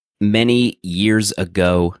Many years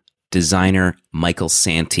ago, designer Michael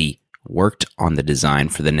Santi worked on the design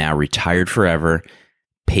for the now retired forever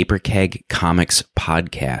Paper Keg Comics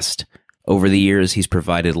podcast. Over the years, he's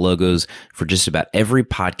provided logos for just about every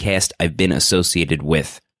podcast I've been associated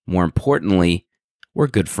with. More importantly, we're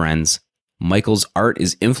good friends. Michael's art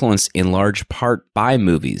is influenced in large part by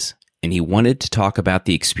movies, and he wanted to talk about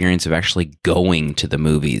the experience of actually going to the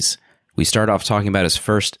movies. We start off talking about his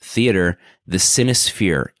first theater, the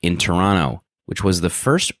Cinesphere in Toronto, which was the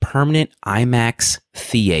first permanent IMAX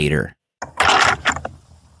theater.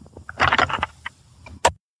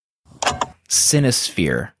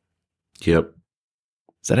 Cinesphere. Yep.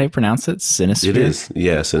 Is that how you pronounce it? Cinesphere? It is.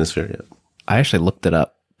 Yeah, Cinesphere, yeah. I actually looked it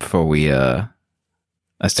up before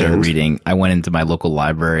I started reading. I went into my local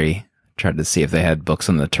library, tried to see if they had books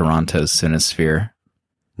on the Toronto Cinesphere.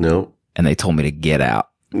 No. And they told me to get out.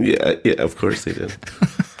 Yeah, of course they did.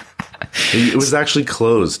 It was actually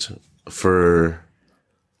closed for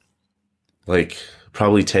like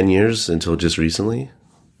probably 10 years until just recently.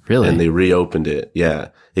 Really? And they reopened it.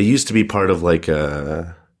 Yeah. It used to be part of like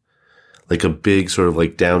a big sort of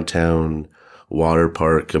like downtown water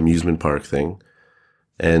park, amusement park thing.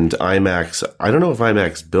 And IMAX, I don't know if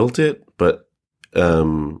IMAX built it, but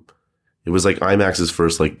it was like IMAX's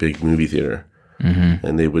first like big movie theater. Mm-hmm.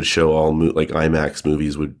 And they would show all like IMAX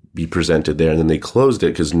movies would be presented there. And then they closed it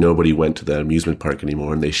because nobody went to that amusement park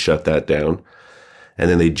anymore, and they shut that down. And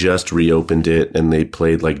then they just reopened it, and they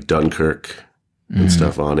played like Dunkirk and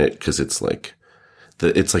stuff on it because it's like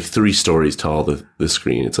 3 stories tall, the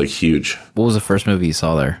screen. It's like huge. What was the first movie you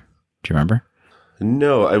saw there? Do you remember?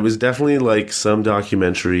 No, it was definitely like some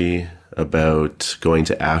documentary about going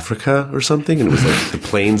to Africa or something. And it was like the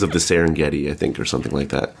plains of the Serengeti, I think, or something like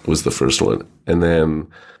that was the first one. And then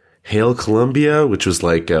Hail Columbia, which was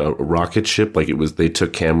like a rocket ship. Like they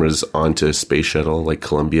took cameras onto a space shuttle, like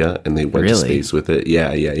Columbia, and they went to space with it.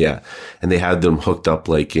 Yeah. And they had them hooked up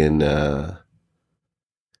like in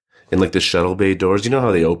like the shuttle bay doors. You know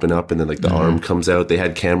how they open up and then like the arm comes out? They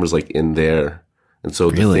had cameras like in there. And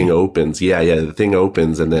so the thing opens. Yeah. The thing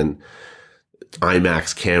opens, and then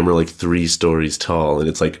IMAX camera like 3 stories tall, and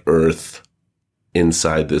it's like Earth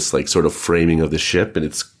inside this like sort of framing of the ship, and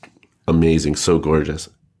it's amazing. So gorgeous.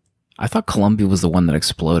 I thought Columbia was the one that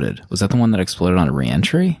exploded. Was that the one that exploded on a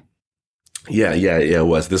re-entry? Yeah, it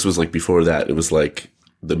was. This was like before that. It was like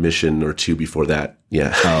the mission or 2 before that.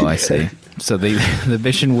 Yeah. Oh, I see. So the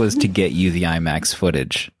mission was to get you the IMAX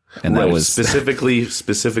footage. And that was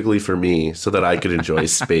specifically for me, so that I could enjoy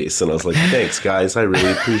space. And I was like, thanks, guys. I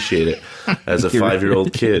really appreciate it. As a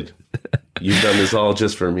 5-year-old kid, you've done this all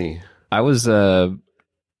just for me. I was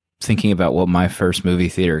thinking about what my first movie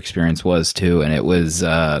theater experience was, too. And it was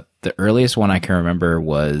the earliest one I can remember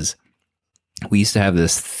was we used to have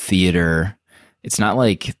this theater. It's not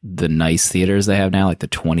like the nice theaters they have now, like the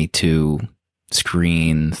 22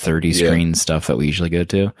 screen, 30 screen stuff that we usually go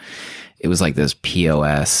to. It was like this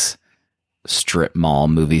POS strip mall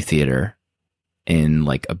movie theater in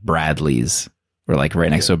like a Bradley's, or like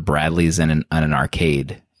right next to a Bradley's and an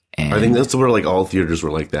arcade. And I think that's where like all theaters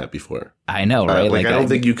were like that before. I know, right? Like I don't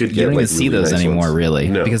think you could get don't like even see those nice anymore, ones. really.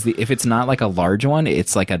 No. Because if it's not like a large one,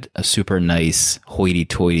 it's like a super nice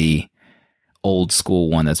hoity-toity old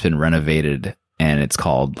school one that's been renovated, and it's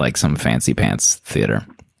called like some fancy pants theater.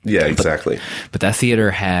 Yeah, exactly. But that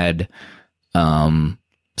theater had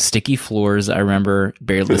sticky floors. I remember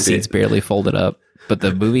the seats barely folded up. But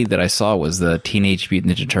the movie that I saw was the Teenage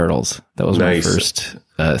Mutant Ninja Turtles. That was my first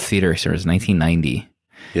theater experience, 1990.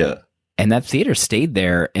 Yeah. And that theater stayed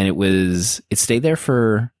there, and it stayed there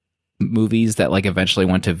for movies that like eventually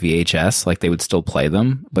went to VHS. Like they would still play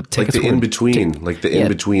them, but tickets like the in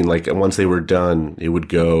between. Like once they were done, it would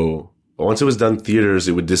go. Once it was done theaters,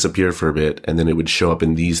 it would disappear for a bit, and then it would show up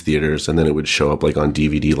in these theaters, and then it would show up like on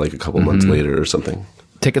DVD like a couple months later or something.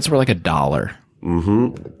 Tickets were like $1.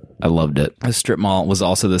 Mm-hmm. I loved it. The strip mall was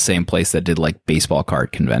also the same place that did like baseball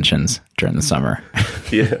card conventions during the summer.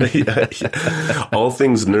 Yeah. All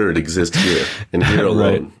things nerd exist here, and here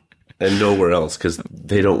alone, and nowhere else, because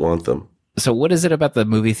they don't want them. So what is it about the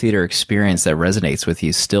movie theater experience that resonates with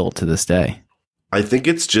you still to this day? I think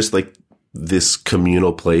it's just like this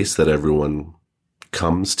communal place that everyone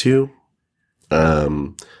comes to.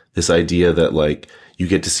 This idea that like you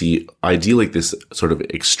get to see ideally like this sort of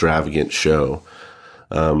extravagant show,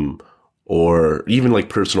 or even like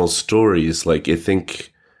personal stories. Like I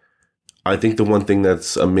think the one thing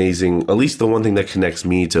that's amazing, at least the one thing that connects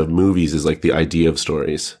me to movies, is like the idea of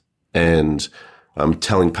stories and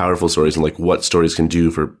telling powerful stories and like what stories can do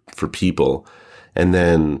for people. And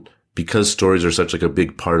then because stories are such like a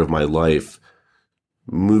big part of my life,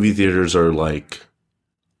 movie theaters are like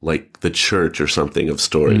like the church or something of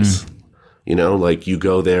stories. You know, like you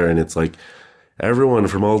go there and it's like everyone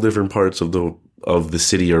from all different parts of the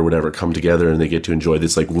city or whatever come together and they get to enjoy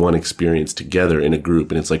this like one experience together in a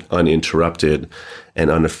group, and it's like uninterrupted and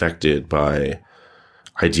unaffected by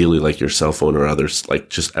ideally like your cell phone or others, like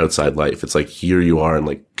just outside life. It's like here you are and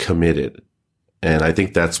like committed. And I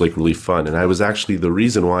think that's like really fun. And I was actually, the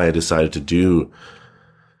reason why I decided to do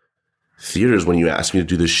theaters when you asked me to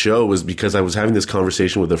do this show was because I was having this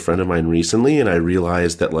conversation with a friend of mine recently, and I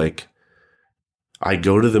realized that like I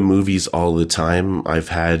go to the movies all the time. I've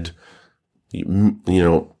had, you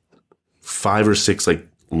know, 5 or 6 like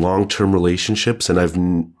long-term relationships, and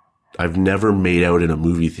I've never made out in a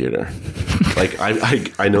movie theater. Like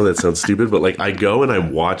I know that sounds stupid, but like I go and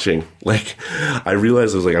I'm watching. Like I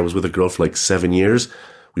realized I was with a girl for like 7 years.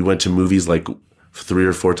 We went to movies like 3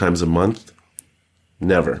 or 4 times a month.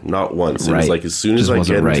 Never, not once. It was like as soon as I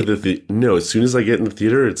get into as soon as I get in the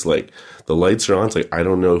theater, it's like the lights are on. It's like I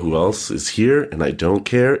don't know who else is here, and I don't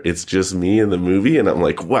care. It's just me and the movie, and I'm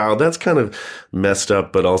like, wow, that's kind of messed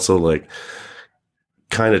up, but also like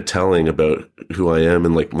kind of telling about who I am,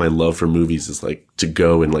 and like my love for movies is like to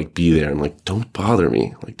go and like be there and like don't bother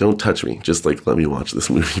me, like don't touch me, just like let me watch this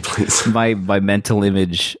movie, please. My mental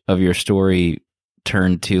image of your story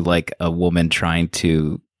turned to like a woman trying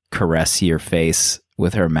to caress your face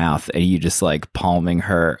with her mouth, and you just like palming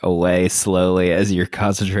her away slowly as you're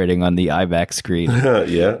concentrating on the IMAX screen.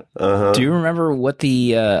 Yeah. Do you remember what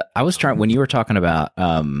the I was trying when you were talking about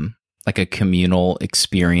like a communal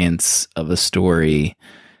experience of a story?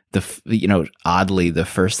 Oddly, the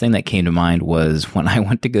first thing that came to mind was when I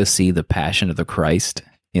went to go see The Passion of the Christ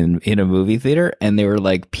in a movie theater, and there were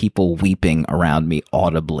like people weeping around me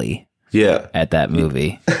audibly. Yeah, at that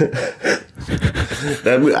movie.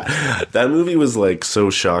 that movie was like so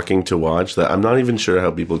shocking to watch that I'm not even sure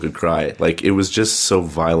how people could cry. Like it was just so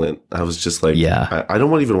violent. I was just like, yeah, I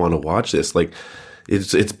don't even want to watch this. Like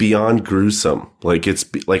it's beyond gruesome. Like it's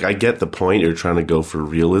like I get the point. You're trying to go for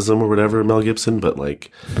realism or whatever, Mel Gibson, but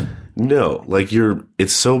like no, like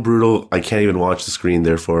it's so brutal. I can't even watch the screen.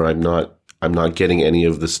 Therefore, I'm not getting any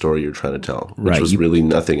of the story you're trying to tell, which was really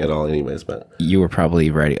nothing at all anyways. But you were probably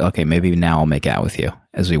ready. Okay, maybe now I'll make out with you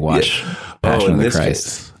as we watch Passion of the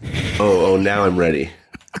Christ. Now I'm ready.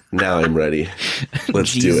 Now I'm ready.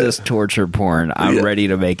 Let's do it. Jesus torture porn. I'm ready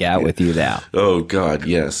to make out with you now. Oh, God,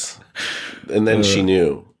 yes. And then she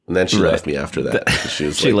knew. And then she left me after that.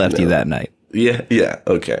 She left you that night. Yeah.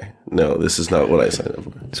 Okay. No, this is not what I signed up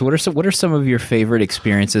for. So what are some of your favorite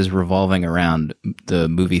experiences revolving around the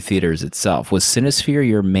movie theaters itself? Was Cinesphere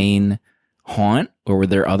your main haunt, or were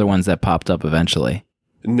there other ones that popped up eventually?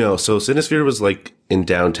 No, so Cinesphere was like in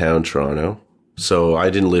downtown Toronto. So I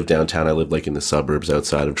didn't live downtown. I lived like in the suburbs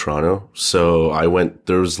outside of Toronto. So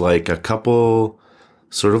there was like a couple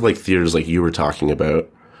sort of like theaters like you were talking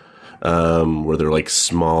about, where they're like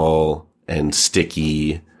small and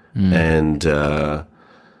sticky. And where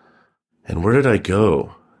did I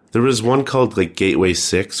go? There was one called like Gateway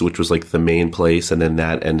 6, which was like the main place. And then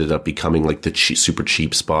that ended up becoming like the super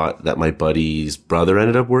cheap spot that my buddy's brother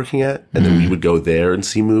ended up working at. And then we would go there and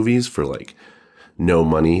see movies for like no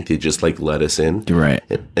money. They just like let us in. Right.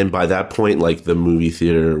 And by that point, like the movie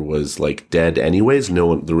theater was like dead anyways. They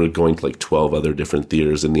were going to like 12 other different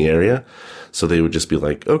theaters in the area. So they would just be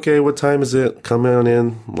like, okay, what time is it? Come on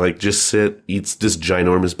in. Like, just sit, eat this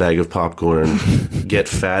ginormous bag of popcorn, get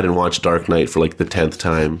fat, and watch Dark Knight for like the 10th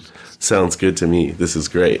time. Sounds good to me. This is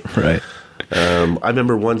great. Right. I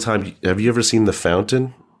remember one time, have you ever seen The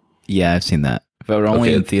Fountain? Yeah, I've seen that. But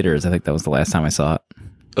only in theaters. I think that was the last time I saw it.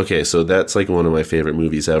 Okay, so that's like one of my favorite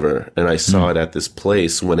movies ever. And I saw it at this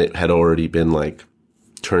place when it had already been like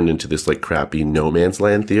turned into this like crappy no man's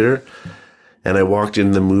land theater. And I walked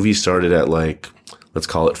in, the movie started at like, let's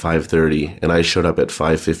call it 5:30, and I showed up at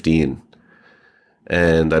 5:15.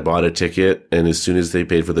 And I bought a ticket, and as soon as they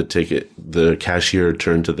paid for the ticket, the cashier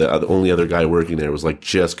turned to the only other guy working there, was like,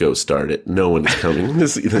 just go start it. No one is coming to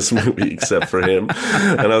see this movie except for him.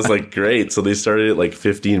 And I was like, great. So they started it like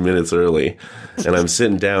 15 minutes early, and I'm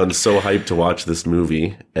sitting down so hyped to watch this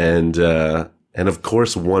movie. And of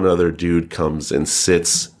course, one other dude comes and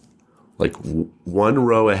sits like one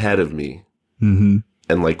row ahead of me. Mm-hmm.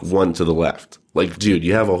 And like one to the left. Like, dude,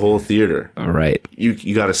 you have a whole theater. All right.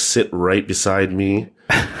 You got to sit right beside me.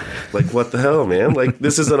 Like, what the hell, man? Like,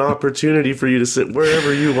 this is an opportunity for you to sit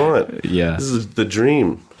wherever you want. Yeah. This is the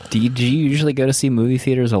dream. Do you usually go to see movie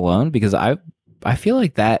theaters alone? Because I feel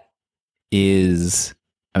like that is,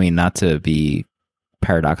 I mean, not to be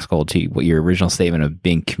paradoxical to what your original statement of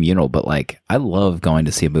being communal, but like, I love going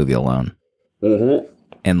to see a movie alone. Mm-hmm.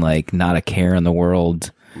 And like, not a care in the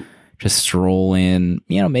world. just stroll in.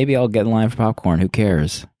 Maybe I'll get in line for popcorn. Who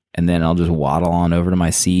cares? And then I'll just waddle on over to my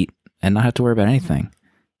seat and not have to worry about anything.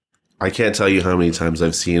 I can't tell you how many times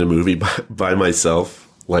I've seen a movie by myself.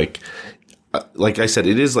 Like I said,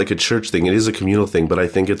 it is like a church thing. It is a communal thing. But I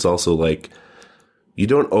think it's also like you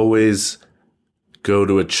don't always go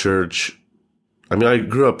to a church. I mean, I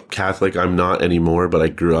grew up Catholic. I'm not anymore, but I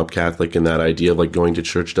grew up Catholic, and that idea of like going to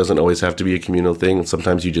church doesn't always have to be a communal thing.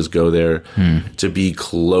 Sometimes you just go there to be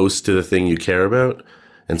close to the thing you care about.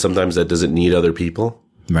 And sometimes that doesn't need other people.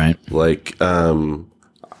 Right. Like,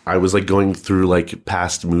 I was like going through like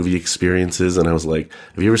past movie experiences, and I was like,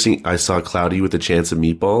 have you ever seen, I saw Cloudy with a Chance of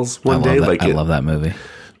Meatballs one day. I love that movie.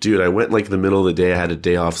 Dude, I went like the middle of the day. I had a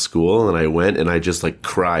day off school, and I went and I just like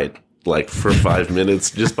cried like for 5 minutes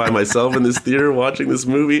just by myself in this theater watching this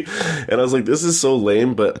movie. And I was like, this is so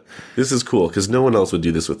lame, but this is cool because no one else would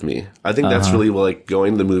do this with me. I think that's really like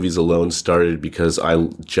going to the movies alone started because I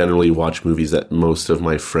generally watch movies that most of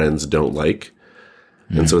my friends don't like.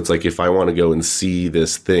 And so it's like, if I want to go and see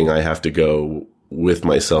this thing, I have to go with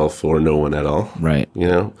myself or no one at all. Right.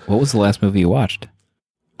 What was the last movie you watched?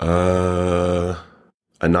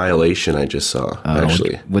 Annihilation I just saw,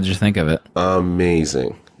 actually. What did you think of it?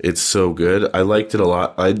 Amazing. It's so good. I liked it a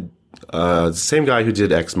lot. The same guy who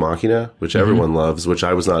did Ex Machina, which everyone loves, which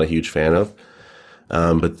I was not a huge fan of.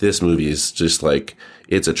 But this movie is just like,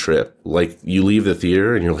 it's a trip. Like, you leave the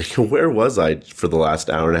theater and you're like, where was I for the last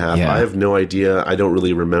hour and a half? Yeah. I have no idea. I don't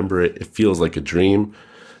really remember it. It feels like a dream.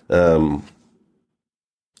 It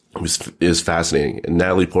was fascinating. And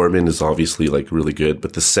Natalie Portman is obviously like really good,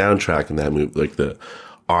 but the soundtrack in that movie, like the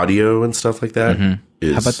audio and stuff like that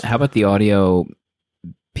is... How about the audio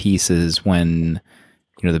pieces when,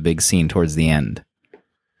 the big scene towards the end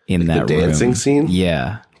in like that the dancing room? scene?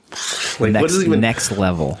 Yeah. Like, what is even next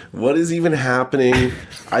level? What is even happening?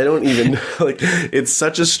 I don't even like. It's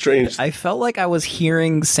such a strange. I felt like I was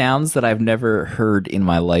hearing sounds that I've never heard in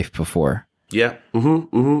my life before. Yeah,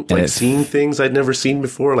 like seeing things I'd never seen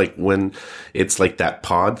before. Like when it's like that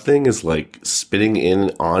pod thing is like spinning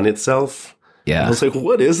in on itself. Yeah, I was like,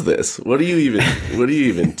 what is this? What are you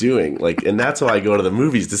even doing? Like, and that's why I go to the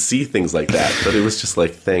movies to see things like that. But it was just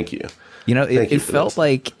like, thank you. It felt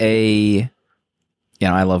like a.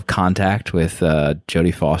 I love Contact with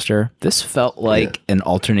Jodie Foster. This felt like an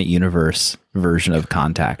alternate universe version of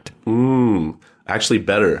Contact. Actually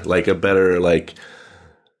better. Like a better, like...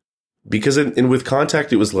 Because with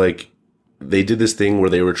Contact, it was like they did this thing where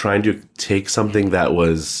they were trying to take something that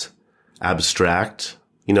was abstract.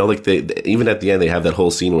 Like they even at the end, they have that whole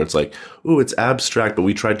scene where it's like, ooh, it's abstract, but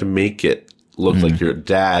we tried to make it look like your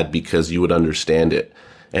dad because you would understand it.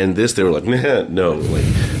 And this, they were like, nah, no, like,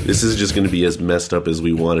 this is just going to be as messed up as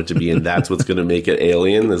we want it to be. And that's what's going to make it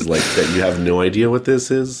alien, is like that you have no idea what this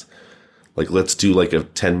is. Like, let's do like a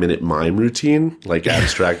 10-minute mime routine, like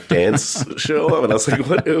abstract dance show. And I was like,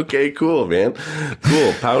 what? Okay, cool, man.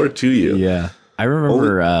 Cool. Power to you. Yeah. I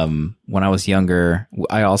remember when I was younger,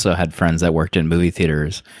 I also had friends that worked in movie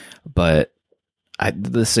theaters, but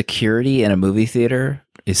the security in a movie theater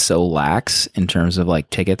is so lax in terms of like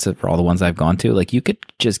tickets for all the ones I've gone to. Like, you could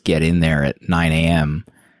just get in there at 9 a.m.,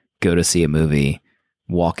 go to see a movie,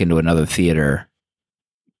 walk into another theater,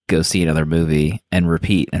 go see another movie, and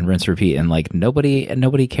repeat and rinse, repeat. And like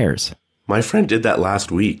nobody cares. My friend did that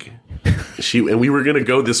last week. And we were going to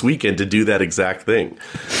go this weekend to do that exact thing.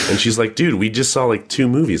 And she's like, dude, we just saw like 2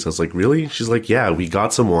 movies. I was like, really? She's like, yeah, we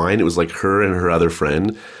got some wine. It was like her and her other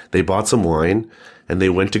friend. They bought some wine and they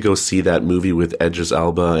went to go see that movie with Idris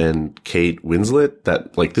Elba and Kate Winslet.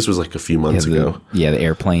 That like, this was like a few months ago. The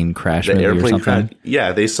airplane crash movie or something.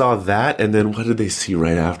 Yeah, they saw that. And then what did they see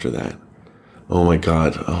right after that? Oh my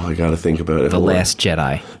God. Oh, I got to think about it. The Last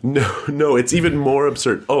Jedi. No, it's even more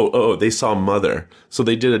absurd. Oh, they saw Mother. So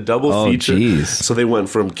they did a double feature. Geez. So they went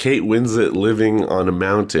from Kate Winslet living on a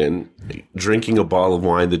mountain, drinking a bottle of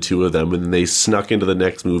wine, the two of them, and then they snuck into the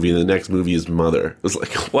next movie, and the next movie is Mother. It was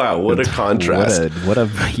like, wow, what a contrast. What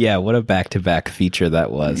a back-to-back feature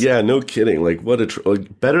that was. Yeah, no kidding. Like,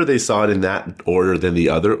 better they saw it in that order than the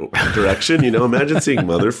other direction. Imagine seeing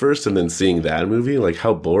Mother first and then seeing that movie. Like,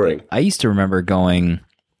 how boring. I used to remember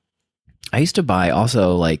I used to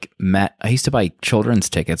buy children's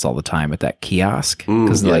tickets all the time at that kiosk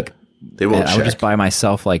because like they won't check. I would just buy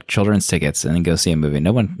myself like children's tickets and then go see a movie.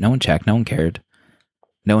 No one checked. No one cared.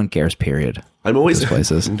 No one cares. Period. I'm always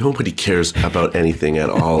places. Nobody cares about anything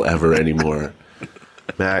at all ever anymore.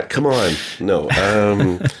 Matt, come on. No.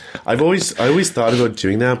 I always thought about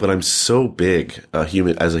doing that, but I'm so big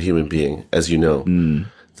as a human being, as you know,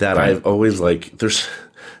 that right. I've always like there's.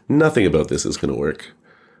 Nothing about this is going to work.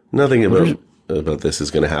 Nothing about about this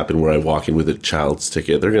is going to happen where I walk in with a child's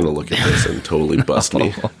ticket. They're going to look at this and totally bust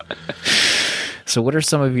me. So what are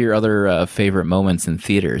some of your other favorite moments in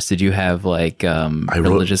theaters? Did you have like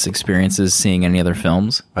religious experiences seeing any other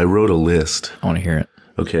films? I wrote a list. I want to hear it.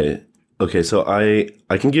 Okay. So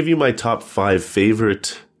I can give you my top 5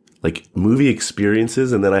 favorite like movie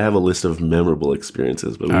experiences, and then I have a list of memorable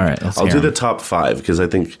experiences. But all right, I'll do the top 5 because I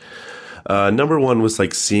think number 1 was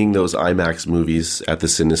like seeing those IMAX movies at the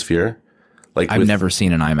Cinesphere. Like I've never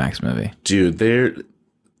seen an IMAX movie. Dude, they're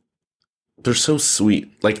so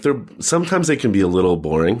sweet. Like sometimes they can be a little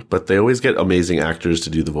boring, but they always get amazing actors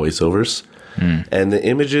to do the voiceovers. And the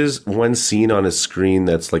images, one scene on a screen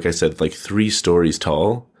that's, like I said, like 3 stories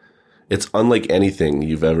tall, it's unlike anything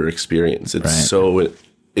you've ever experienced. It's right.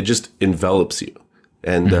 It just envelops you.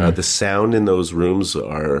 And the sound in those rooms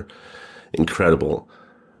are incredible.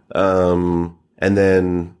 And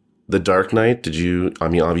then The Dark Knight,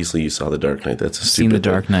 obviously you saw The Dark Knight. That's seen The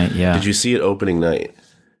Dark Knight, yeah. Did you see it opening night?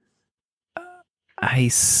 I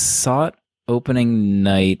saw it opening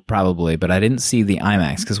night probably, but I didn't see the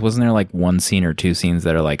IMAX because wasn't there like 1 scene or 2 scenes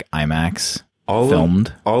that are like IMAX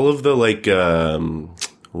filmed? All of the like,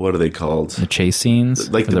 what are they called? The chase scenes?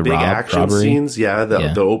 Like the big action robbery scenes? Yeah,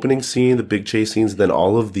 the opening scene, the big chase scenes, then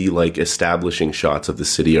all of the like establishing shots of the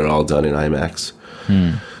city are all done in IMAX.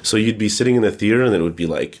 So you'd be sitting in the theater and it would be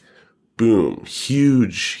like, boom,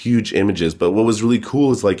 huge images. But what was really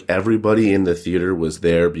cool is like everybody in the theater was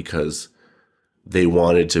there because they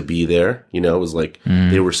wanted to be there. You know, it was like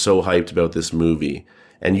they were so hyped about this movie.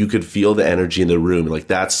 And you could feel the energy in the room. Like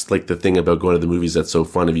that's like the thing about going to the movies that's so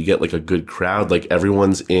fun. If you get like a good crowd, like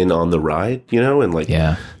everyone's in on the ride, you know? And like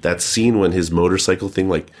that scene when his motorcycle thing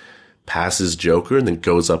like passes Joker and then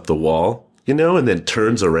goes up the wall, you know, and then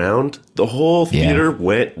turns around. The whole theater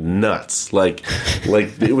went nuts. Like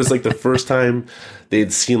it was like the first time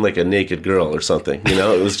they'd seen like a naked girl or something, you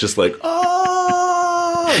know? It was just like,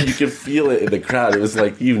 you could feel it in the crowd. It was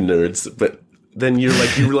like, you nerds. But then you're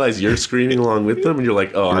like, you realize you're screaming along with them and you're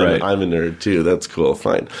like, oh, I'm a nerd too. That's cool.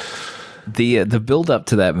 Fine. The build up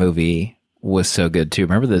to that movie was so good too.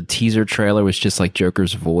 Remember the teaser trailer was just like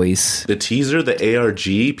Joker's voice. The teaser, the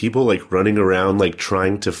ARG, people like running around like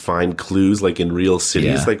trying to find clues like in real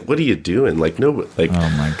cities. Yeah. Like, what are you doing? Like, no, like, oh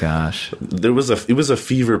my gosh, it was a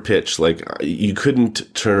fever pitch. Like, you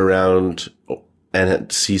couldn't turn around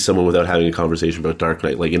and see someone without having a conversation about Dark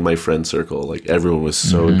Knight. Like in my friend circle, like everyone was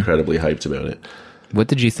so incredibly hyped about it. What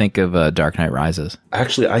did you think of Dark Knight Rises?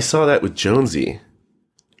 Actually, I saw that with Jonesy.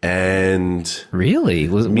 And really,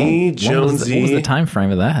 Jonesy. What was the time frame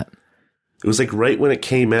of that? It was like right when it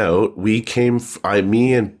came out.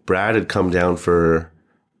 Me and Brad had come down for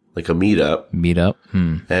like a meetup,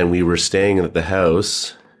 and we were staying at the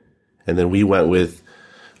house, and then we went with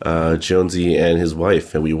Jonesy and his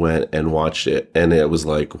wife, and we went and watched it, and it was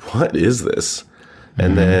like, what is this?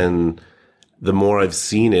 And then the more I've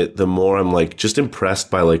seen it, the more I'm like just impressed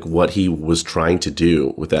by like what he was trying to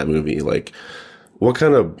do with that movie, like.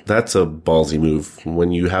 That's a ballsy move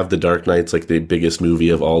when you have The Dark Knight's like the biggest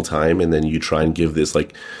movie of all time. And then you try and give this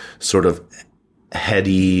like sort of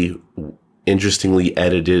heady, interestingly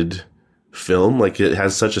edited film. Like it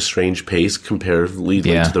has such a strange pace comparatively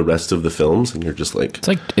to the rest of the films. And you're just like, it's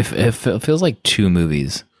like, if it feels like 2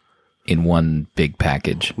 movies in one big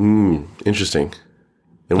package. Interesting.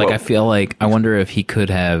 And like, I feel like, I wonder if he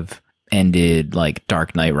could have ended like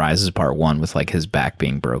Dark Knight Rises Part 1 with like his back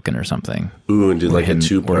being broken or something. Ooh, and did like a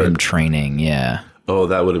 2-part. Or him training, yeah. Oh,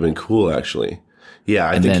 that would have been cool, actually. Yeah,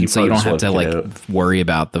 I think then, so you don't have to like worry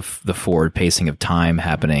about the forward pacing of time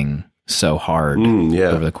happening so hard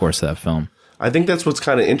over the course of that film. I think that's what's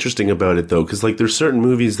kind of interesting about it, though, because like there's certain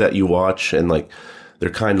movies that you watch and like they're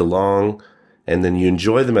kind of long, and then you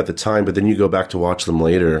enjoy them at the time, but then you go back to watch them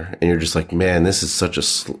later, and you're just like, man, this is such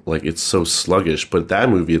it's so sluggish. But that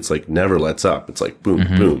movie, it's like never lets up. It's like boom,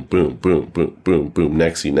 boom, boom, boom, boom, boom, boom,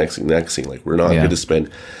 next scene. Like we're not going to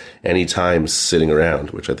spend any time sitting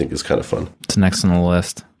around, which I think is kind of fun. It's next on the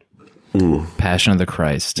list. Passion of the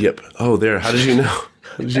Christ. Yep. Oh, there. How did you know?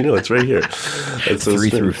 How did you know? It's right here. That's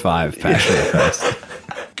 3 through 5. Passion of the Christ.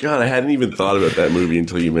 God, I hadn't even thought about that movie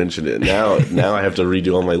until you mentioned it. Now I have to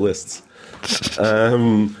redo all my lists.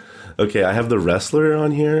 Okay, I have The Wrestler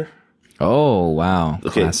on here. Oh, wow.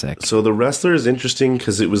 Okay, classic. So The Wrestler is interesting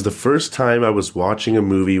because it was the first time I was watching a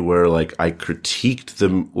movie where like I was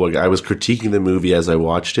critiquing the movie as I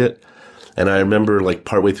watched it. And I remember like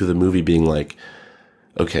partway through the movie being like,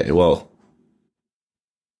 okay, well,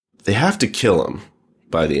 they have to kill him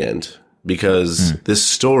by the end because this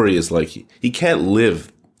story is like, he can't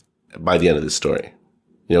live by the end of this story.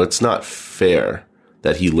 You know, it's not fair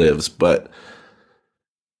that he lives, but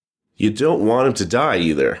you don't want him to die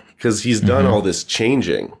either, because he's done all this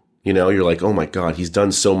changing. You know, you're like, oh my God, he's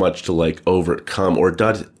done so much to like overcome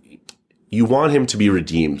you want him to be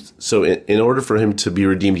redeemed. So in order for him to be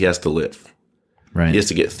redeemed, he has to live. Right. He has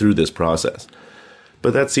to get through this process.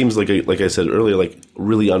 But that seems like I said earlier, like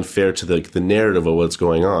really unfair to the narrative of what's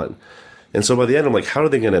going on. And so by the end, I'm like, how are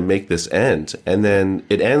they going to make this end? And then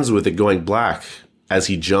it ends with it going black as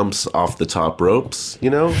he jumps off the top ropes, you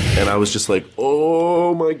know? And I was just like,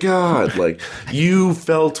 oh my God, like you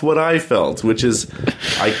felt what I felt, which is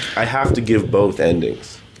I have to give both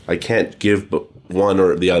endings. I can't give one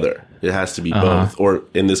or the other. It has to be both, or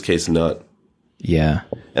in this case, none. Yeah.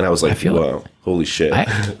 And I was like, wow, holy shit.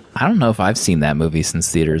 I don't know if I've seen that movie since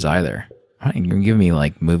theaters either. You're giving me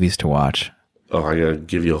like movies to watch. Oh, I gotta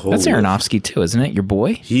give you a whole. That's Aronofsky too, isn't it? Your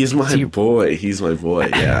boy? He's my boy. He's my boy.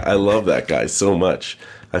 Yeah, I love that guy so much.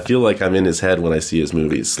 I feel like I'm in his head when I see his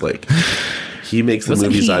movies. Like he makes the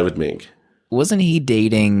movies I would make. Wasn't he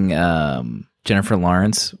dating Jennifer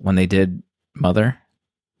Lawrence when they did Mother?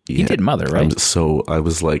 He did Mother, right? So I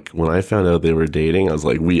was like, when I found out they were dating, I was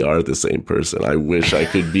like, we are the same person. I wish I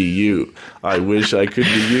could be you. I wish I could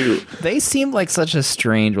be you. They seemed like such a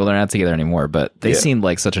strange, well, they're not together anymore, but they seemed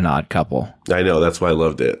like such an odd couple. I know. That's why I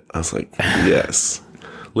loved it. I was like, yes.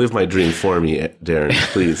 Live my dream for me, Darren.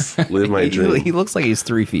 Please. Live my dream. He looks like he's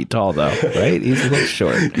 3 feet tall, though, right? He's a little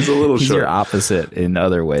short. He's a little short. He's your opposite in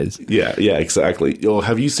other ways. Yeah, exactly. Yo,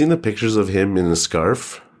 have you seen the pictures of him in a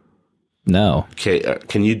scarf? No. Okay,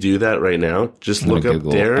 can you do that right now? Just look up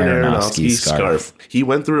Darren Aronofsky scarf. He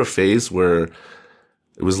went through a phase where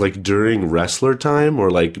it was like during wrestler time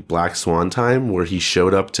or like Black Swan time where he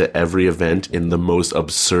showed up to every event in the most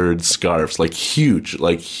absurd scarves, like huge.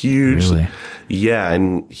 Really? Yeah,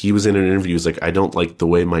 and he was in an interview. He was like, I don't like the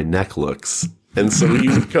way my neck looks. And so he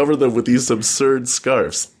would cover them with these absurd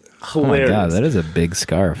scarves. Hilarious. Oh my God, that is a big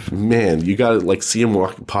scarf. Man, you gotta like see him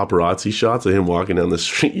walk, paparazzi shots of him walking down the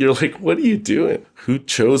street. You're like, what are you doing? Who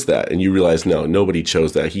chose that? And you realize, no, nobody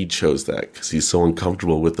chose that. He chose that because he's so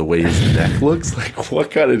uncomfortable with the way his neck looks. Like,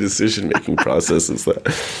 what kind of decision-making process is that?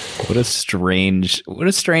 What a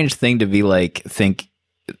strange thing to be like, think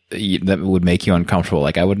that would make you uncomfortable.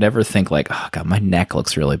 Like, I would never think like, oh God, my neck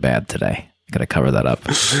looks really bad today. Gotta cover that up.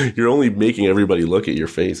 You're only making everybody look at your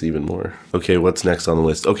face even more. Okay, what's next on the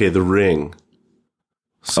list? Okay, The Ring.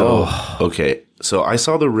 So, okay. So I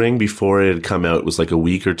saw The Ring before it had come out. It was like a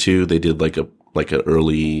week or two. They did like an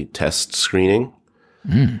early test screening.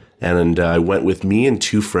 And I went with me and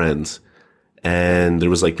two friends. And there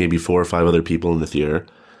was like maybe 4 or 5 other people in the theater.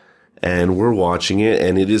 And we're watching it,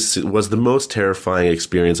 and it was the most terrifying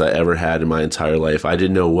experience I ever had in my entire life. I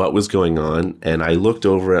didn't know what was going on, and I looked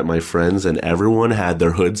over at my friends, and everyone had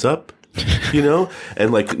their hoods up, you know,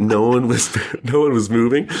 and like no one was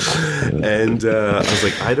moving. And I was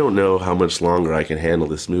like, I don't know how much longer I can handle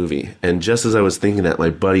this movie. And just as I was thinking that, my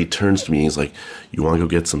buddy turns to me, and he's like, "You want to go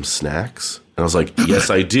get some snacks?" And I was like, yes,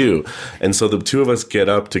 I do. And so the two of us get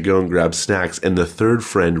up to go and grab snacks. And the third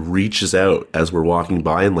friend reaches out as we're walking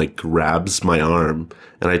by and like grabs my arm.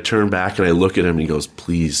 And I turn back and I look at him and he goes,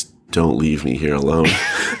 "Please don't leave me here alone."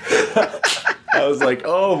 I was like,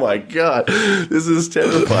 oh my God, this is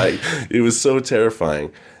terrifying. It was so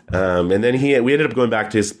terrifying. And then we ended up going back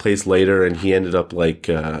to his place later, and he ended up like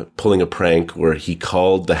pulling a prank where he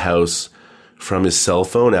called the house from his cell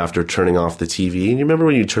phone after turning off the TV. And you remember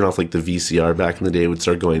when you turn off like the VCR back in the day, it would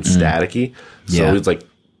start going staticky. So it was like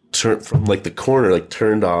turned from like the corner, like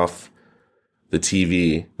turned off the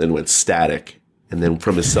TV, then went static. And then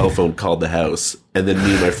from his cell phone called the house. And then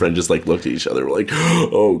me and my friend just like looked at each other. We're like,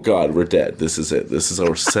 oh God, we're dead. This is it. This is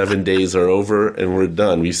our 7 days are over and we're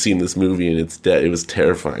done. We've seen this movie and it's dead. It was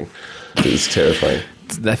terrifying. It was terrifying.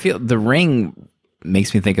 I feel The Ring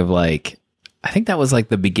makes me think of like, I think that was like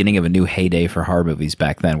the beginning of a new heyday for horror movies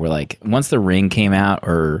back then, where like once The Ring came out,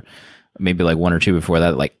 or maybe like 1 or 2 before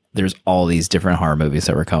that, like there's all these different horror movies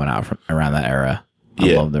that were coming out from around that era. I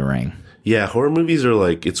love The Ring. Yeah, horror movies are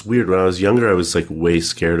like, it's weird. When I was younger, I was like way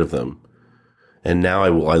scared of them. And now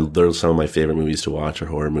they're some of my favorite movies to watch are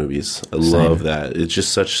horror movies. I love that. It's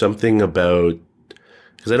just such something about,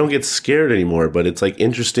 because I don't get scared anymore, but it's like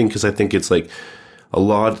interesting because I think it's like a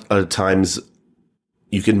lot of times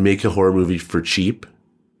you can make a horror movie for cheap.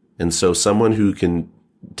 And so someone who can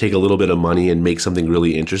take a little bit of money and make something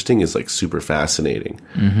really interesting is like super fascinating.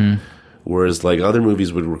 Mm-hmm. Whereas like other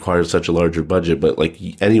movies would require such a larger budget, but like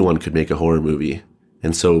anyone could make a horror movie.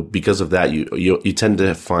 And so because of that, you tend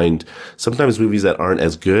to find sometimes movies that aren't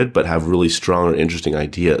as good, but have really strong or interesting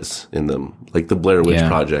ideas in them. Like the Blair Witch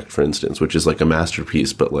Project, for instance, which is like a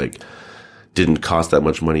masterpiece, but like didn't cost that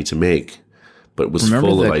much money to make, but was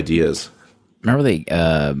full of ideas. remember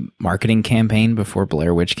the marketing campaign before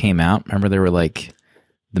Blair Witch came out? Remember there were like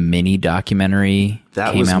the mini documentary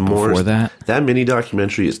That came was out more, before that? That mini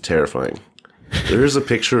documentary is terrifying. There's a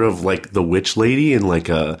picture of like the witch lady in like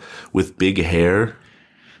with big hair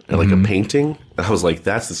and like a painting. I was like,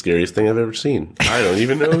 that's the scariest thing I've ever seen. I don't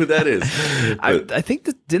even know who that is. I think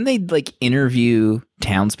that didn't they like interview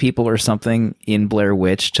townspeople or something in Blair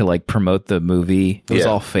Witch to like promote the movie? It was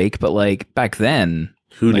all fake, but like back then,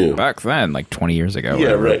 Who knew? Back then, like 20 years ago.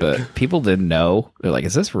 Yeah, whatever, right. But people didn't know. They're like,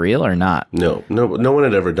 is this real or not? No one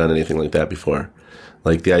had ever done anything like that before.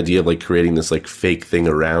 Like the idea of like creating this like fake thing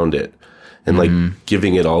around it and like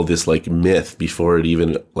giving it all this like myth before it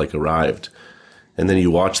even like arrived. And then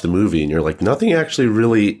you watch the movie and you're like, nothing actually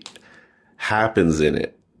really happens in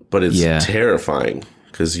it, but it's terrifying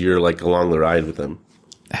because you're like along the ride with them.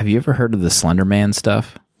 Have you ever heard of the Slender Man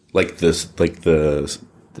stuff? Like this, like the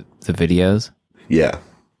videos? Yeah.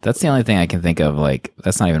 That's the only thing I can think of. Like,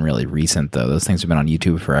 that's not even really recent, though. Those things have been on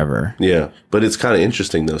YouTube forever. Yeah. But it's kind of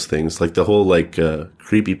interesting, those things. Like the whole, like,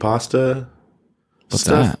 creepypasta What's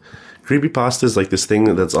stuff. that? Creepypasta is like this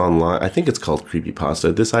thing that's online. I think it's called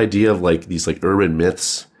creepypasta. This idea of like these like urban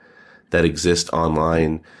myths that exist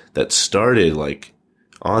online that started like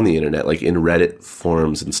on the internet, like in Reddit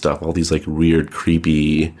forums and stuff. All these like weird,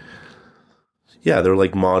 creepy. Yeah, they're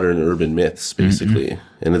like modern urban myths, basically.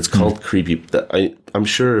 And it's called creepy. I'm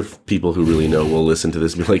sure if people who really know will listen to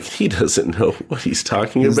this and be like, he doesn't know what he's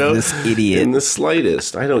talking about. This idiot. In the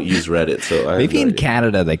slightest. I don't use Reddit, so I Maybe have no in idea.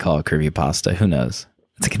 Canada they call it creepypasta. Who knows?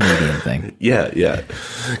 It's a Canadian thing. Yeah.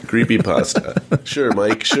 Creepypasta. Sure,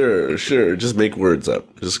 Mike. Sure. Just make words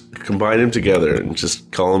up. Just combine them together and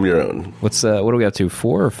just call them your own. What are we up to?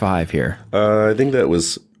 4 or 5 here? I think that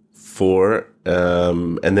was 4.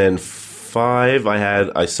 And then 5,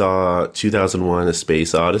 I saw 2001: A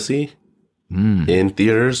Space Odyssey in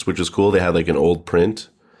theaters, which was cool. They had like an old print.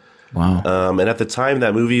 Wow. And at the time,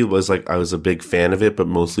 that movie was like, I was a big fan of it, but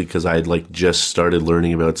mostly because I'd like just started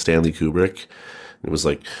learning about Stanley Kubrick. It was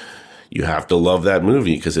like, you have to love that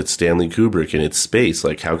movie because it's Stanley Kubrick and it's space.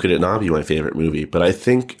 Like, how could it not be my favorite movie? But I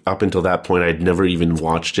think up until that point, I'd never even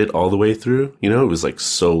watched it all the way through. You know, it was like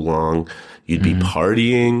so long. You'd be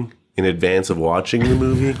partying in advance of watching the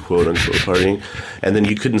movie, quote unquote partying. And then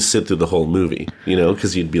you couldn't sit through the whole movie, you know,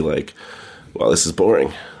 because you'd be like, well, this is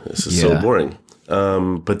boring. This is so boring.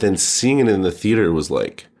 But then seeing it in the theater was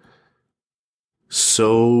like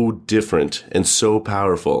so different and so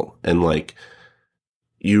powerful. And like,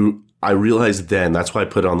 I realized then, that's why I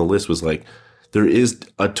put it on the list, was like, there is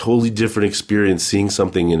a totally different experience seeing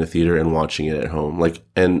something in a theater and watching it at home. Like,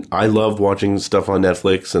 and I love watching stuff on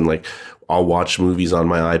Netflix and like, I'll watch movies on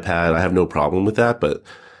my iPad. I have no problem with that, but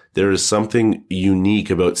there is something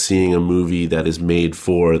unique about seeing a movie that is made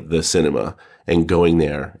for the cinema and going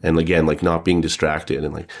there. And again, like not being distracted,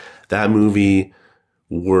 and like that movie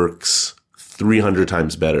works 300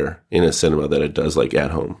 times better in a cinema than it does like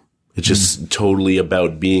at home. It's just totally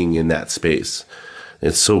about being in that space.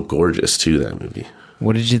 It's so gorgeous too, that movie.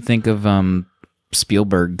 What did you think of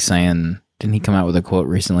Spielberg saying, didn't he come out with a quote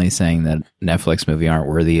recently saying that Netflix movies aren't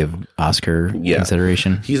worthy of Oscar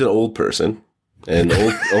consideration? He's an old person. And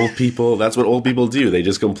old people, that's what old people do. They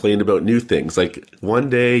just complain about new things. Like, one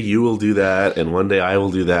day you will do that, and one day I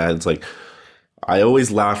will do that. It's like, I always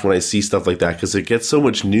laugh when I see stuff like that because it gets so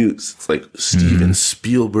much news. It's like, Steven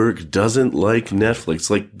Spielberg doesn't like Netflix.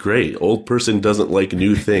 Like, great. Old person doesn't like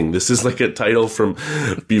new thing. This is like a title from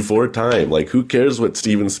before time. Like, who cares what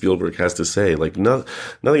Steven Spielberg has to say? Like,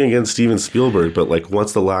 nothing against Steven Spielberg, but like,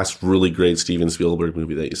 what's the last really great Steven Spielberg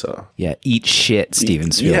movie that you saw? Yeah, eat shit, Steven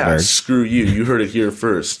Spielberg. Yeah, screw you. You heard it here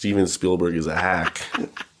first. Steven Spielberg is a hack.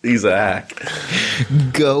 He's a hack.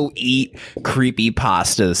 Go eat creepy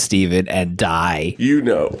pasta, Steven, and die. You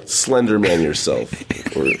know, Slender Man yourself.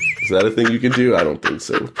 Or, is that a thing you can do? I don't think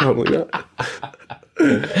so. Probably not.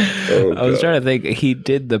 I was trying to think. He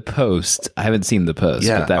did the post. I haven't seen the post.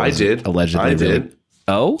 Yeah, but that was I did. Allegedly, I did.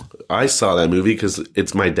 Oh, I saw that movie because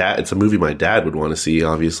it's my dad. It's a movie my dad would want to see,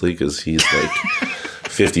 obviously, because he's like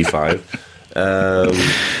 55.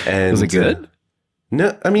 And was it good?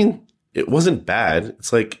 No, I mean, it wasn't bad.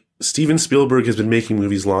 It's like Steven Spielberg has been making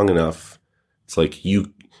movies long enough. It's like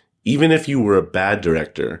even if you were a bad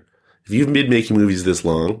director, if you've been making movies this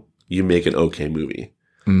long, you make an okay movie.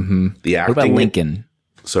 Mm-hmm. The acting. What about Lincoln?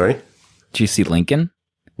 Sorry? Did you see Lincoln?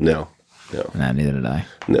 No. Nah, neither did I.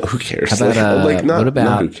 No, who cares? How about,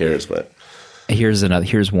 not who cares, but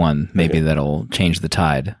here's one maybe that'll change the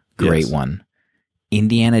tide. Great one.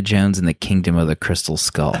 Indiana Jones and the Kingdom of the Crystal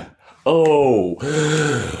Skull. Oh,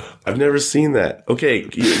 I've never seen that. Okay,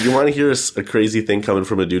 you want to hear a crazy thing coming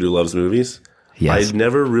from a dude who loves movies? Yes. I'd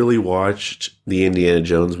never really watched the Indiana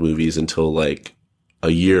Jones movies until like a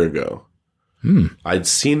year ago. I'd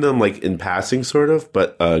seen them like in passing sort of,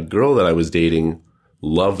 but a girl that I was dating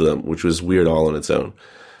loved them, which was weird all on its own.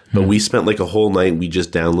 But we spent like a whole night. We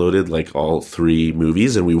just downloaded like all 3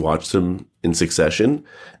 movies and we watched them in succession.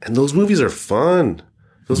 And those movies are fun.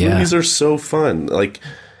 Those movies are so fun. Like,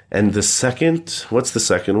 and what's the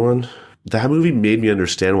second one? That movie made me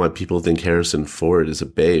understand why people think Harrison Ford is a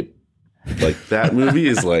babe. Like that movie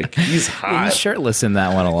is like, he's hot. He's shirtless in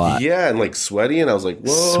that one a lot. Yeah, and like sweaty. And I was like,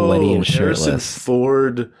 whoa, Sweaty and Harrison shirtless.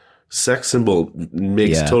 Ford sex symbol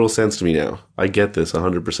makes Yeah. total sense to me now. I get this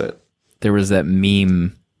 100%. There was that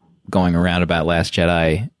meme going around about Last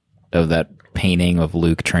Jedi of that painting of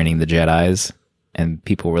Luke training the Jedis. And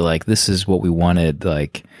people were like, this is what we wanted.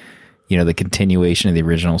 Like, you know, the continuation of the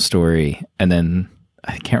original story. And then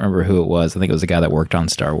I can't remember who it was. I think it was the guy that worked on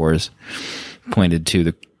Star Wars, pointed to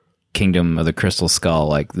the Kingdom of the Crystal Skull.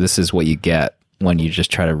 Like, this is what you get when you just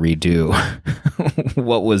try to redo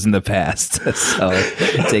what was in the past. So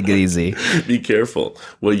take it easy. Be careful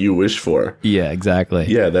what you wish for. Yeah, exactly.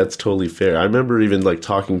 Yeah, that's totally fair. I remember even like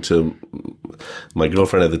talking to my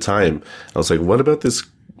girlfriend at the time. I was like, what about this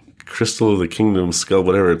Crystal of the Kingdom Skull,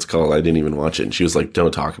 whatever it's called? I didn't even watch it. And she was like,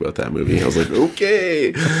 don't talk about that movie. I was like,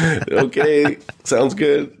 okay, sounds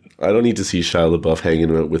good. I don't need to see Shia LaBeouf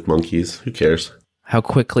hanging out with monkeys. Who cares? How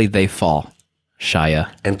quickly they fall, Shia.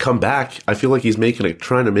 And come back. I feel like he's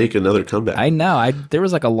trying to make another comeback. I know. There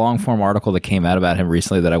was like a long form article that came out about him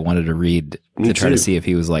recently that I wanted to read to try to see if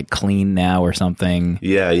he was like clean now or something.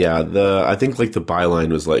 Yeah. I think like the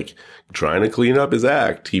byline was like trying to clean up his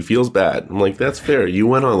act. He feels bad. I'm like, that's fair. You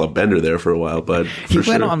went on a bender there for a while, but He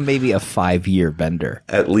went on maybe a 5-year bender.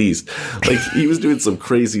 at least. Like he was doing some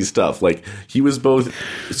crazy stuff. Like he was both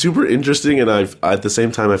super interesting and at the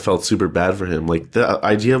same time I felt super bad for him. Like the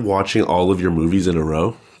idea of watching all of your movies in a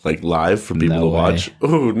row, like live for people No to way. watch.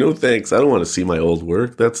 Oh, no thanks. I don't want to see my old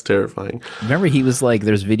work. That's terrifying. Remember, he was like,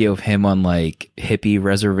 there's video of him on like hippie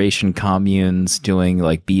reservation communes doing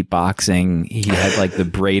like beatboxing. He had like the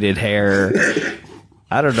braided hair.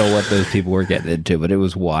 I don't know what those people were getting into, but it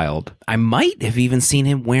was wild. I might have even seen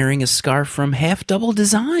him wearing a scarf from Half Double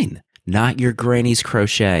Design, not your granny's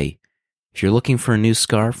crochet. If you're looking for a new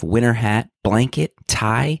scarf, winter hat, blanket,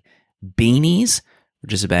 tie, beanies, or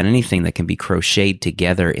just about anything that can be crocheted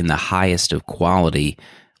together in the highest of quality,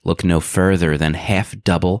 look no further than Half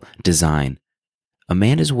Double Design.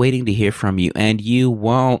 Amanda's waiting to hear from you, and you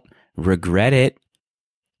won't regret it.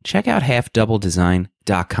 Check out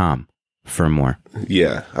halfdoubledesign.com for more.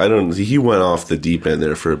 Yeah, he went off the deep end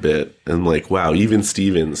there for a bit. And like, wow, even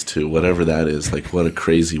Stevens too, whatever that is, like what a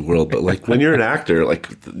crazy world. But like when you're an actor, like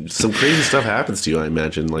some crazy stuff happens to you, I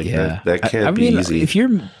imagine. Like that can't be easy.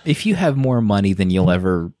 If you have more money than you'll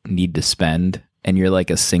ever need to spend and you're like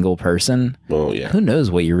a single person, Oh yeah. who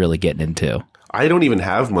knows what you're really getting into? I don't even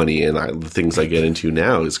have money and the things I get into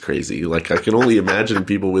now is crazy. Like I can only imagine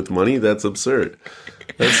people with money. That's absurd.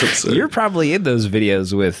 That's absurd. You're probably in those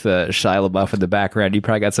videos with Shia LaBeouf in the background. You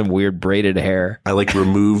probably got some weird braided hair. I like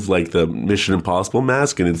remove like the Mission Impossible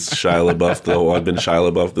mask and it's Shia LaBeouf though. I've been Shia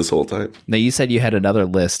LaBeouf this whole time. Now, you said you had another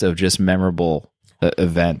list of just memorable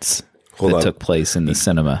events Hold that on. took place in the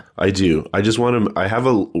cinema. I do. I just want to. I have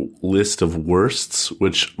a list of worsts,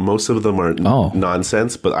 which most of them are Oh.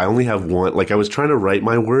 nonsense, but I only have one. Like I was trying to write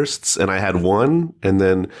my worsts, and I had one, and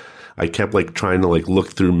then I kept like trying to like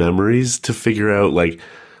look through memories to figure out like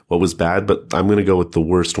what was bad. But I'm gonna go with the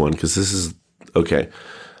worst one because this is okay.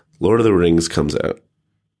 Lord of the Rings comes out,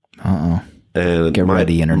 and Get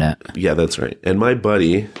ready, internet. yeah, that's right. And my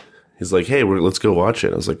buddy, he's like, "Hey, let's go watch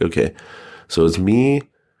it." I was like, "Okay." So it's me,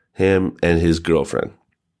 him, and his girlfriend.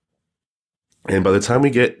 And by the time we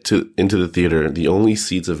get into the theater, the only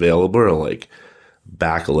seats available are like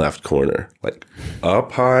back left corner, like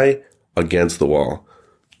up high against the wall.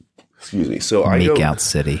 Excuse me. So I go. Makeout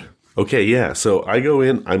City. Okay, yeah. So I go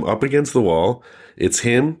in. I'm up against the wall. It's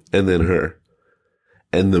him and then her.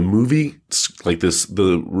 And the movie, like this,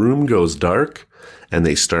 the room goes dark and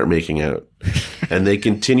they start making out. And they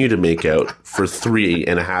continue to make out for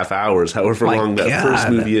 3.5 hours, however long that first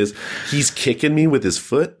movie is. He's kicking me with his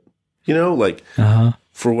foot, you know, like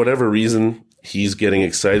for whatever reason, he's getting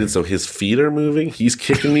excited. So his feet are moving. He's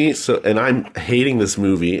kicking me. And I'm hating this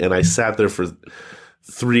movie. And I sat there for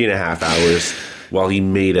 3.5 hours while he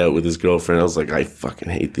made out with his girlfriend. I was like, I fucking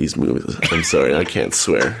hate these movies. I'm sorry, I can't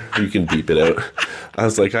swear. You can beep it out. I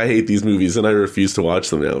was like, I hate these movies, and I refuse to watch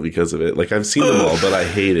them now because of it. Like, I've seen them all, but I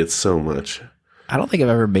hate it so much. I don't think I've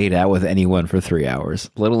ever made out with anyone for 3 hours,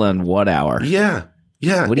 let alone 1 hour. Yeah.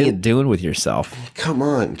 What are you doing with yourself? Come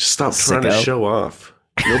on, just stop trying to Sicko. show off.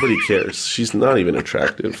 Nobody cares. She's not even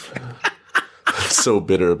attractive. I'm so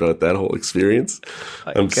bitter about that whole experience.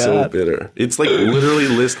 I'm so bitter. It's like literally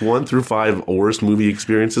list 1 through 5 worst movie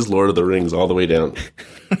experiences, Lord of the Rings, all the way down.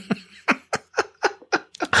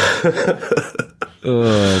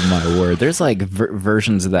 Oh my word! There's like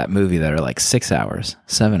versions of that movie that are like 6 hours,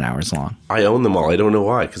 7 hours long. I own them all. I don't know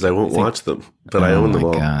why, because I won't watch them, but I own them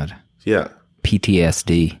all. Oh my god! Yeah,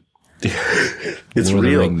 PTSD. It's Lord of the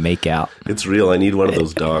real. Ring make out. It's real. I need one of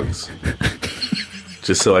those dogs,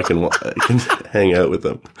 just so I can hang out with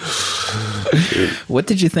them. What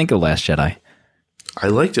did you think of Last Jedi? I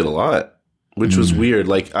liked it a lot, which was weird.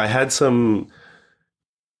 Like I had some.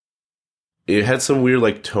 It had some weird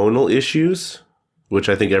like tonal issues, which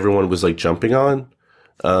I think everyone was like jumping on.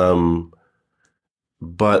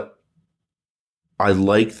 But I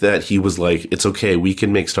liked that he was like, it's okay, we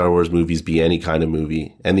can make Star Wars movies be any kind of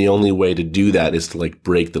movie. And the only way to do that is to like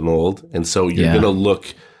break the mold. And so you're going to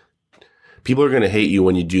look, people are going to hate you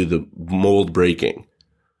when you do the mold breaking.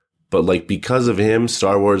 But like because of him,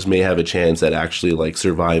 Star Wars may have a chance at actually like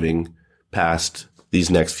surviving past these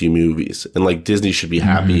next few movies. And like Disney should be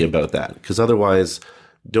happy about that. Because otherwise,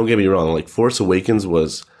 don't get me wrong, like Force Awakens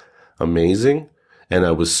was amazing. And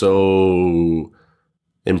I was so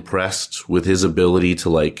impressed with his ability to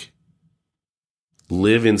like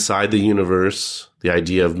live inside the universe, the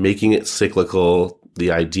idea of making it cyclical,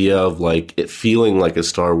 the idea of like it feeling like a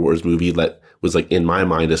Star Wars movie that was like in my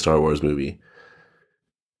mind a Star Wars movie.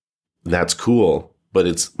 That's cool. But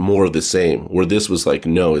it's more of the same, where this was like,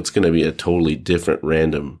 no, it's going to be a totally different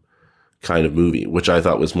random kind of movie, which I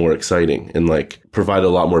thought was more exciting and like provide a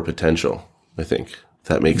lot more potential, I think, if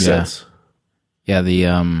that makes sense. Yeah,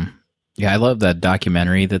 I love that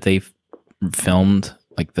documentary that they filmed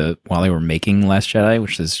like while they were making Last Jedi,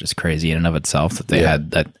 which is just crazy in and of itself that they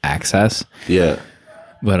had that access. Yeah.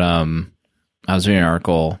 But I was reading an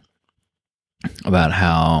article about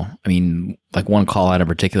how, I mean, like one call out in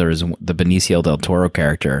particular is the Benicio del Toro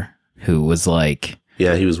character, who was like,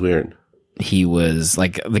 yeah, he was weird. He was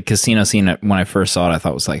like the casino scene. When I first saw it, I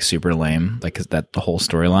thought was like super lame, like the whole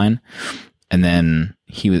storyline. And then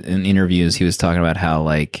he was in interviews, he was talking about how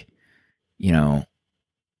like, you know,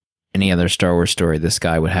 any other Star Wars story, this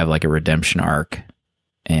guy would have like a redemption arc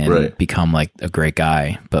and become like a great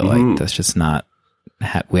guy, but like that's just not.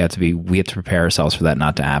 We have to prepare ourselves for that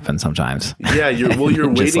not to happen sometimes. Yeah, you're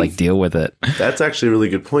waiting. Just like deal with it. That's actually a really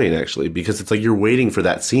good point, actually, because it's like you're waiting for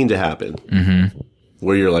that scene to happen,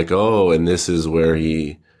 where you're like, oh, and this is where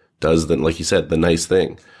he does like you said, the nice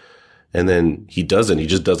thing, and then he doesn't. He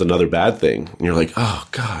just does another bad thing, and you're like, oh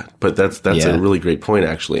god. But that's a really great point,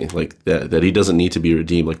 actually. Like that he doesn't need to be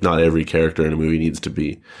redeemed. Like not every character in a movie needs to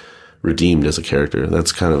be redeemed as a character.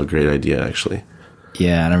 That's kind of a great idea, actually.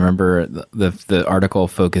 Yeah, and I remember the article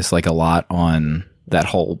focused like a lot on that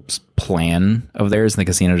whole plan of theirs in the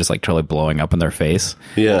casino just like totally blowing up in their face.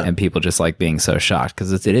 Yeah. And people just like being so shocked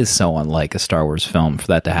because it is so unlike a Star Wars film for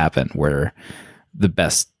that to happen, where the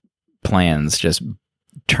best plans just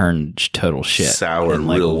turned total shit. Sour and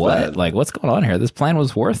like, real what? bad. Like, what's going on here? This plan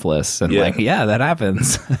was worthless. And like, yeah, that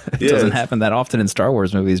happens. It doesn't happen that often in Star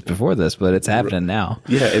Wars movies before this, but it's happening now.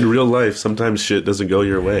 Yeah, in real life, sometimes shit doesn't go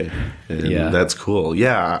your way. And that's cool.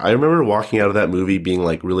 Yeah, I remember walking out of that movie being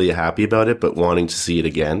like really happy about it, but wanting to see it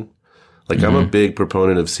again. Like, I'm a big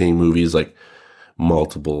proponent of seeing movies like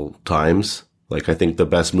multiple times. Like, I think the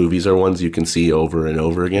best movies are ones you can see over and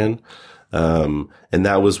over again. And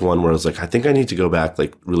that was one where I was like, I think I need to go back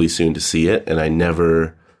like really soon to see it. And I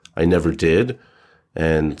never did.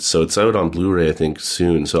 And so it's out on Blu-ray, I think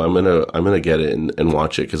soon. So I'm going to get it and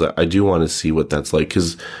watch it. Cause I do want to see what that's like.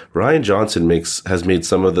 Cause Rian Johnson has made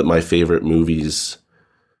some of my favorite movies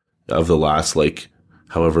of the last, like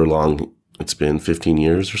however long it's been, 15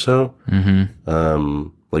 years or so.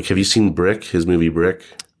 Like, have you seen Brick, his movie Brick?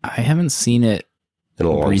 I haven't seen it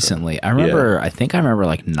recently. Time. I think I remember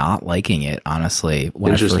like not liking it, honestly,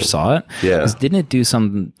 when I first saw it. Yeah. Didn't it do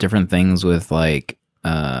some different things with like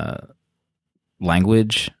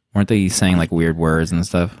language? Weren't they saying like weird words and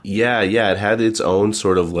stuff? Yeah. It had its own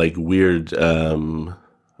sort of like weird, I don't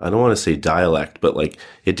want to say dialect, but like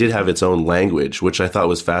it did have its own language, which I thought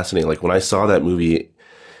was fascinating. Like when I saw that movie,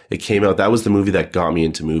 it came out, that was the movie that got me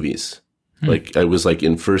into movies. Like I was like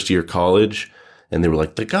in first year college and they were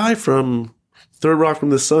like, the guy from Third Rock from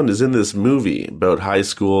the Sun is in this movie about high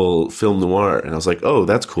school film noir. And I was like, oh,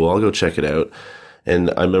 that's cool. I'll go check it out. And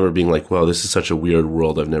I remember being like, wow, this is such a weird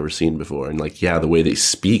world I've never seen before. And like, yeah, the way they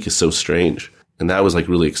speak is so strange. And that was like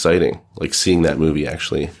really exciting. Like seeing that movie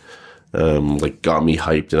actually, like got me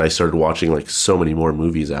hyped. And I started watching like so many more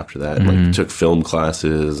movies after that. And like took film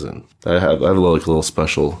classes. And I have like a little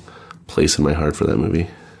special place in my heart for that movie.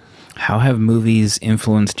 How have movies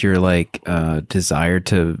influenced your like desire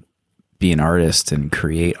to be an artist and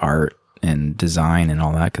create art and design and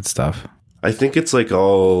all that good stuff? I think it's like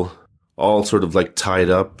all sort of like tied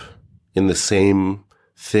up in the same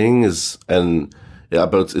thing it's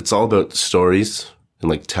all about stories and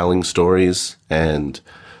like telling stories. And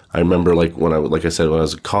I remember like when I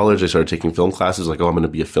was in college, I started taking film classes, like, oh, I'm going to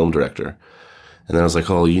be a film director. And then I was like,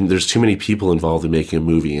 oh, there's too many people involved in making a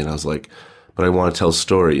movie. And I was like, but I want to tell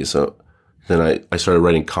stories. So then I started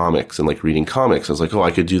writing comics and like reading comics. I was like, oh,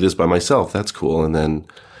 I could do this by myself. That's cool. And then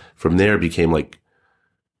from there it became like,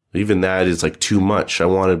 even that is like too much. I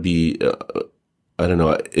want to be, I don't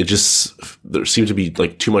know. There seemed to be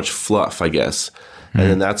like too much fluff, I guess. And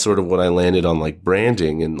then that's sort of what I landed on, like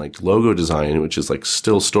branding and like logo design, which is like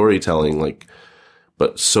still storytelling, like,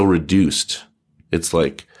 but so reduced. It's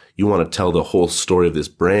like you want to tell the whole story of this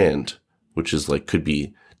brand, which is like, could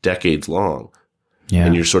be decades long. Yeah.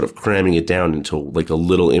 And you're sort of cramming it down into like a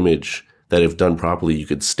little image that if done properly, you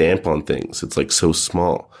could stamp on things. It's like so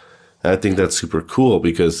small. And I think that's super cool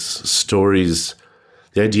because stories,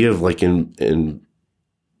 the idea of like imbuing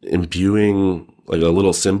like a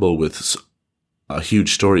little symbol with a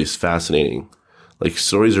huge story is fascinating. Like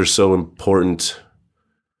stories are so important,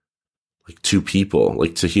 like to people,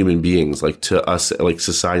 like to human beings, like to us, like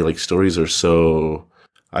society, like stories are so.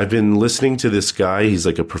 I've been listening to this guy. He's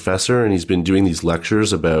like a professor and he's been doing these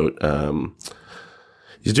lectures about,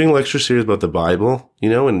 he's doing a lecture series about the Bible, you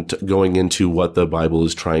know, and going into what the Bible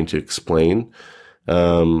is trying to explain,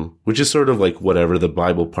 which is sort of like whatever the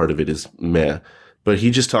Bible part of it is meh. But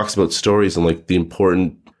he just talks about stories and like the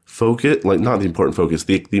important focus, like not the important focus,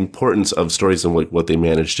 the importance of stories and like what they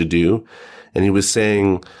manage to do. And he was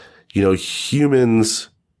saying, you know, humans,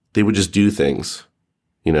 they would just do things,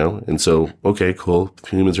 you know? And so, okay, cool.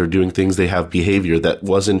 Humans are doing things. They have behavior that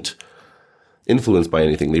wasn't influenced by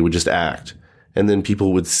anything. They would just act. And then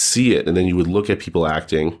people would see it. And then you would look at people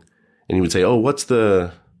acting and you would say, oh,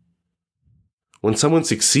 when someone's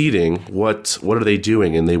succeeding, what are they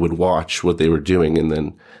doing? And they would watch what they were doing. And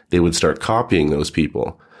then they would start copying those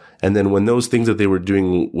people. And then when those things that they were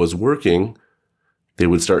doing was working, they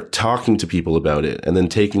would start talking to people about it and then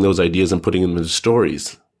taking those ideas and putting them into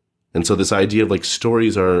stories. And so this idea of like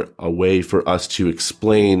stories are a way for us to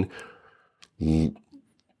explain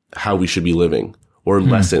how we should be living or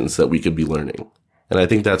lessons that we could be learning. And I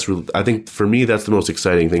think I think for me, that's the most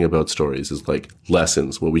exciting thing about stories is like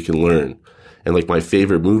lessons, what we can learn. And like my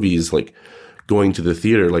favorite movies, like going to the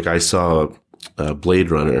theater, like I saw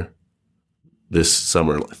Blade Runner this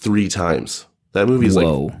summer 3 times. That movie's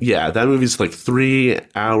that movie's like 3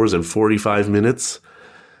 hours and 45 minutes.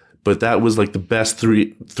 But that was like the best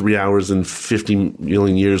 3 hours and 50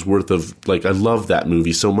 million years worth of like, I love that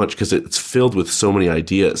movie so much because it's filled with so many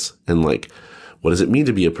ideas and like, what does it mean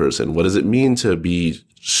to be a person? What does it mean to be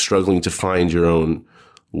struggling to find your own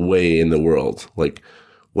way in the world? Like,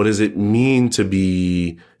 what does it mean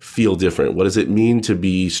to feel different? What does it mean to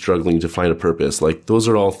be struggling to find a purpose? Like, those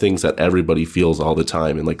are all things that everybody feels all the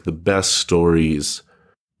time. And like the best stories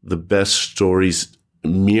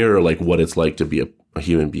mirror like what it's like to be a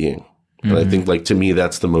human being. And I think like, to me,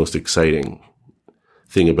 that's the most exciting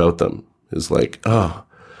thing about them is like, oh,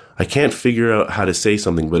 I can't figure out how to say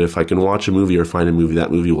something, but if I can watch a movie or find a movie,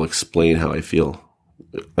 that movie will explain how I feel.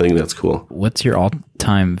 I think that's cool. What's your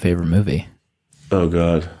all-time favorite movie? Oh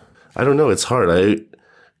God. I don't know. It's hard. It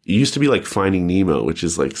used to be like Finding Nemo, which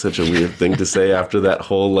is like such a weird thing to say after that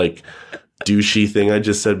whole like douchey thing I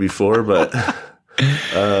just said before. But,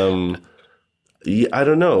 yeah, I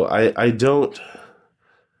don't know. I don't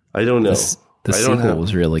know. The sequel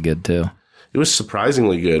was really good too. It was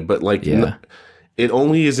surprisingly good, but like, it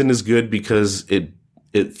only isn't as good because it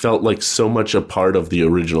felt like so much a part of the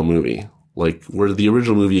original movie, like where the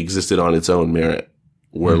original movie existed on its own merit.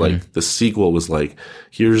 Where like the sequel was like,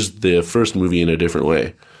 here's the first movie in a different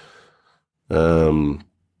way.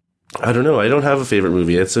 I don't know. I don't have a favorite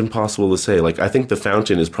movie. It's impossible to say. Like, I think The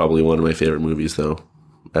Fountain is probably one of my favorite movies though,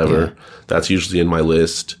 ever. Yeah. That's usually in my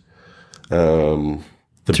list.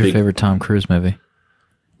 What's your favorite Tom Cruise movie?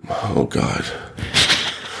 Oh God.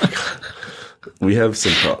 We have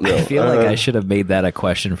some. I feel like I should have made that a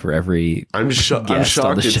question for every guest on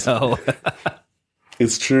the show.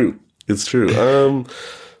 It's true. It's true.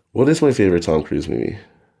 What is my favorite Tom Cruise movie?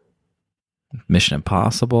 Mission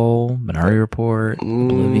Impossible, Minority Report,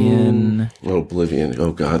 Oblivion. Oh, Oblivion.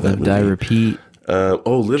 Oh God, that Live, Die, Repeat.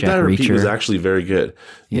 Live, Die, Repeat was actually very good.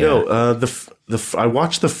 Yeah. No, I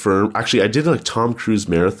watched The Firm. Actually, I did like Tom Cruise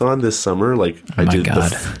marathon this summer. Like I did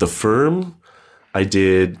The Firm. I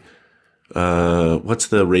did. What's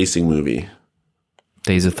the racing movie?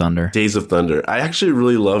 Days of Thunder. Days of Thunder. I actually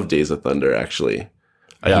really love Days of Thunder, actually.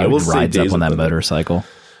 I will say rides Days up on of that Thunder. motorcycle.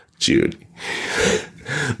 Dude.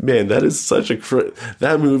 Man, that is such a...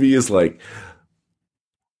 that movie is like...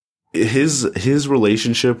 His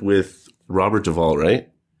relationship with Robert Duvall, right?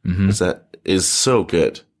 Mm-hmm. Is so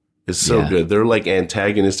good. Is so good. They're like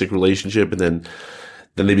antagonistic relationship, and then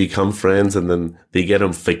they become friends, and then they get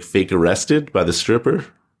him fake arrested by the stripper.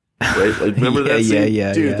 Right? Like, remember that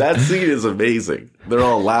scene? Dude, that scene is amazing. They're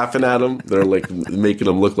all laughing at him. They're like making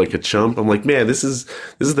him look like a chump. I'm like, man, this is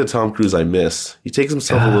the Tom Cruise I miss. He takes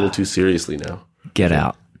himself a little too seriously now. Get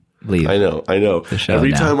out. Leave. I know.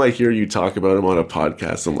 Every now. time I hear you talk about him on a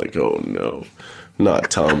podcast, I'm like, oh no,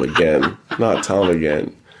 not Tom again. Not Tom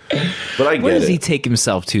again. But I get Where does it. he take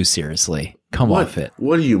himself too seriously? Come off it.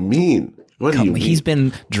 What do you mean? What do you mean? He's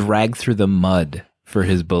been dragged through the mud for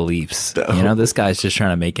his beliefs. You know, this guy's just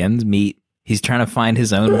trying to make ends meet. He's trying to find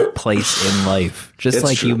his own place in life, just It's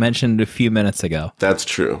like true. you mentioned a few minutes ago. That's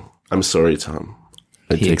true. I'm sorry, Tom.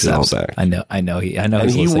 I He take it all accepts. back. I know. And And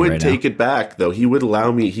he's he listening would right take it back, though. He would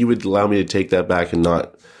allow me to take that back and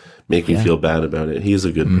not make me feel bad about it. He's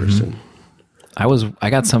a good person. now. I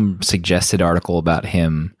got some suggested article about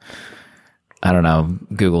him. I don't know.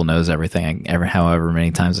 Google knows everything. However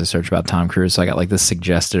many times I search about Tom Cruise, so I got like this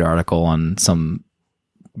suggested article on some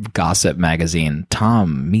gossip magazine.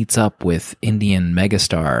 Tom meets up with Indian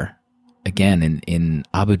megastar again in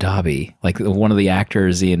Abu Dhabi. Like one of the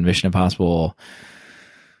actors in Mission Impossible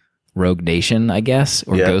Rogue Nation, I guess,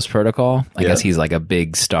 or Ghost Protocol. I guess he's like a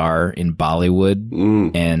big star in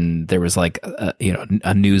Bollywood. And there was like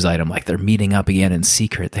a news item like they're meeting up again in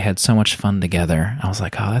secret. They had so much fun together. I was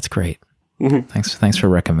like, oh, that's great. Thanks for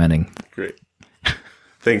recommending. Great.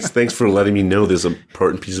 Thanks for letting me know this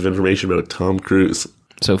important piece of information about Tom Cruise.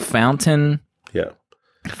 So Fountain, Yeah.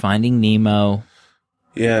 Finding Nemo.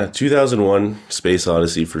 Yeah, 2001 Space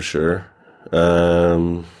Odyssey for sure.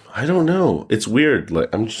 I don't know. It's weird. Like,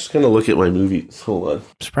 I'm just going to look at my movies. Hold on. I'm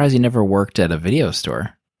surprised you never worked at a video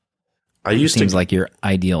store. I used Seems to like your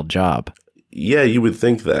ideal job. Yeah, you would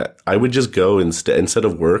think that. I would just go instead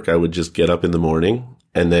of work, I would just get up in the morning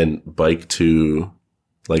and then bike to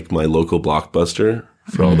like my local Blockbuster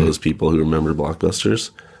for all those people who remember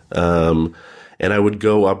Blockbusters. And I would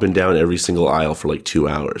go up and down every single aisle for like 2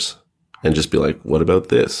 hours and just be like, what about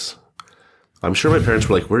this? I'm sure my parents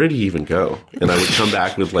were like, where did he even go? And I would come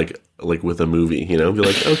back with like with a movie, you know, be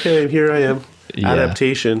like, okay, here I am. Yeah.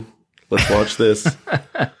 Adaptation. Let's watch this.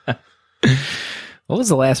 What was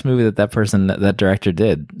the last movie that director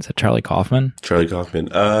did? Is it Charlie Kaufman? Charlie Kaufman.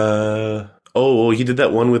 He did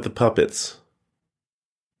that one with the puppets.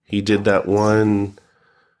 He did that one.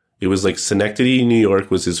 It was like Synecdoche, New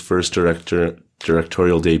York was his first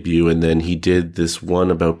directorial debut, and then he did this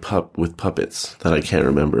one about with puppets that I can't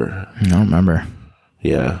remember. I don't remember.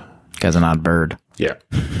 Yeah. Guy's an odd bird. Yeah.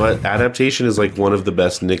 But Adaptation is like one of the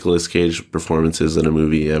best Nicolas Cage performances in a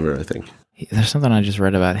movie ever, I think. There's something I just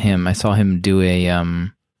read about him. I saw him do a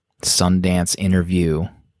Sundance interview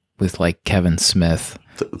with like Kevin Smith.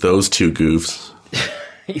 Those two goofs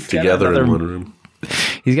together in one room.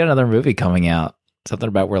 He's got another movie coming out. Something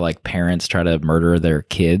about where like parents try to murder their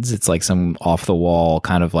kids. It's like some off the wall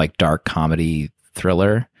kind of like dark comedy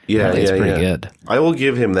thriller. Yeah, it's pretty good. I will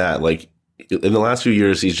give him that. Like in the last few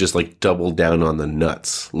years, he's just like doubled down on the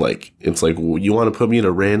nuts. Like it's like, well, you want to put me in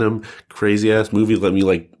a random crazy ass movie? Let me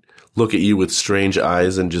like look at you with strange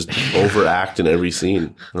eyes and just overact in every scene.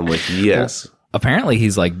 And I'm like, yes. Apparently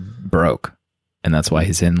he's like broke, and that's why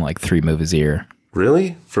he's in like 3 movies a year.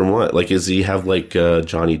 Really? From what? Like, does he have like a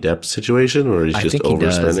Johnny Depp situation, or he's I just think he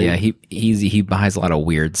overspending? does. Yeah, he buys a lot of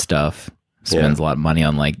weird stuff. Spends a lot of money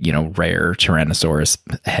on like, you know, rare Tyrannosaurus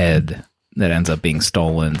head that ends up being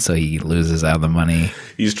stolen, so he loses out of the money.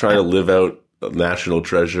 He's trying to live out a national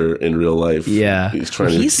treasure in real life. Yeah, he's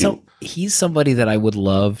trying he's somebody that I would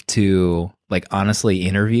love to like honestly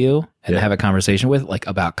interview and have a conversation with, like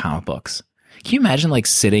about comic books. Can you imagine like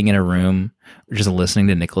sitting in a room just listening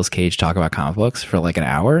to Nicolas Cage talk about comic books for like an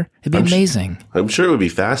hour? It'd be amazing. I'm sure it would be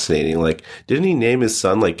fascinating. Like, didn't he name his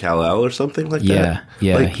son like Kal-El or something like that?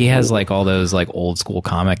 Yeah. Like, He has like all those like old school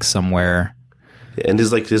comics somewhere. and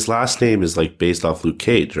his last name is like based off Luke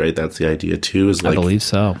Cage, right? That's the idea too. Is like, I believe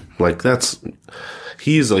so. Like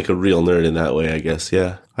he's like a real nerd in that way, I guess.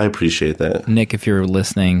 Yeah, I appreciate that. Nick, if you're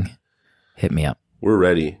listening, hit me up. We're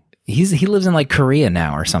ready. He lives in like Korea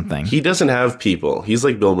now or something. He doesn't have people. He's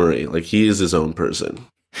like Bill Murray. Like he is his own person.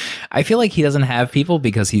 I feel like he doesn't have people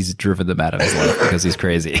because he's driven them out of his life because he's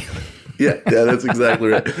crazy. Yeah, that's exactly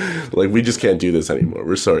right. Like, we just can't do this anymore.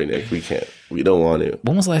 We're sorry, Nick. We can't. We don't want to.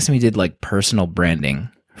 When was the last time you did like personal branding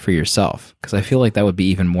for yourself? Because I feel like that would be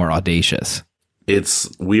even more audacious.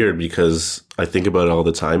 It's weird because I think about it all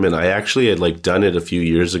the time, and I actually had like done it a few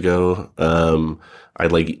years ago. I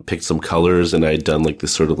like picked some colors, and I had done like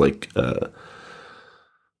this sort of like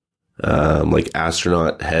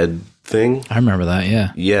astronaut head thing. I remember that.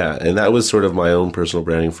 Yeah. Yeah, and that was sort of my own personal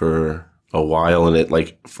branding for a while, and it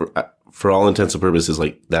like for all intents and purposes,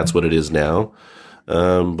 like that's what it is now.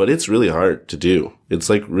 But it's really hard to do. It's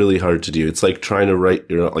like really hard to do. It's like trying to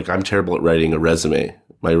write. Like I'm terrible at writing a resume.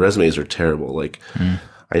 My resumes are terrible. Like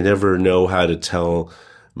I never know how to tell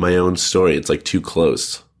my own story. It's like too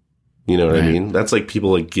close. You know what I mean? That's like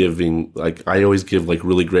people like giving, like I always give like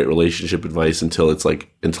really great relationship advice until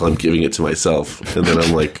I'm giving it to myself. And then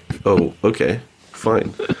I'm like, oh, okay,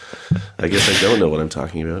 fine. I guess I don't know what I'm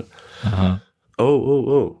talking about. Uh-huh.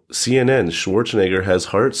 Oh. CNN, Schwarzenegger has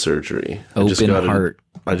heart surgery. I just got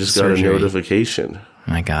a notification.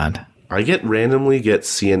 My God. I randomly get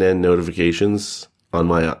CNN notifications on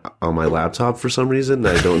my laptop for some reason.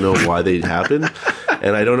 I don't know why they happen,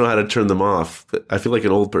 and I don't know how to turn them off. I feel like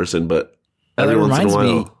an old person, but every once in a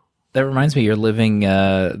while. That reminds me, you're living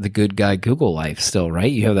the good guy Google life still, right?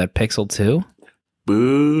 You have that Pixel 2?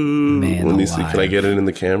 Boo. Man, let me see. Can I get it in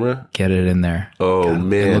the camera? Get it in there. Oh, God,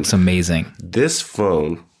 man. It looks amazing. This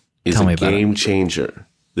phone is a game changer.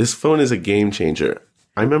 This phone is a game changer.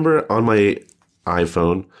 I remember on my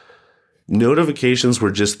iPhone, notifications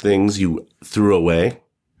were just things you threw away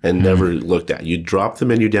and never looked at. You'd drop the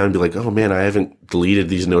menu down and be like, oh man, I haven't deleted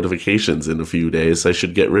these notifications in a few days. I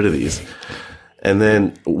should get rid of these. And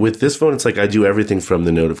then with this phone, it's like I do everything from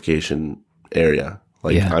the notification area.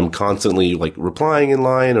 Like I'm constantly like replying in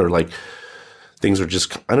line, or like things are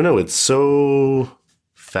just, I don't know. It's so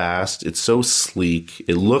fast. It's so sleek.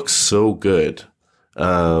 It looks so good.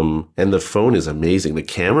 And the phone is amazing. The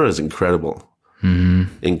camera is incredible.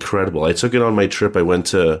 Incredible. I took it on my trip. I went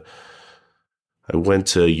to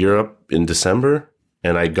Europe in December,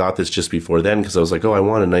 and I got this just before then because I was like, oh, I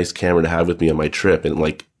want a nice camera to have with me on my trip, and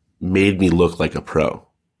like made me look like a pro.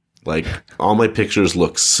 Like all my pictures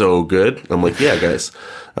look so good. I'm like, yeah, guys,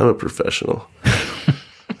 I'm a professional.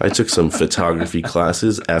 I took some photography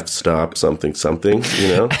classes, f-stop, something, you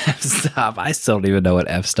know? F-stop. I still don't even know what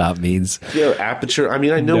f-stop means. Yeah, aperture. I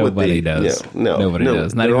mean, I know Nobody knows. Yeah, Nobody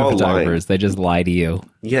knows. Not even photographers. Lying. They just lie to you.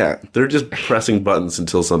 Yeah, they're just pressing buttons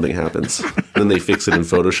until something happens. Then they fix it in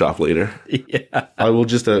Photoshop later. Yeah. I will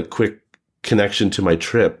just a quick connection to my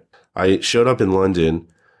trip. I showed up in London,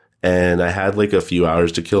 and I had like a few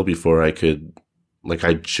hours to kill before I could... Like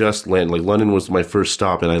I just landed, like London was my first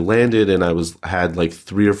stop, and I landed, and I had like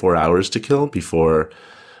 3 or 4 hours to kill before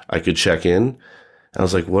I could check in. And I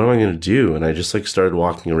was like, what am I going to do? And I just like started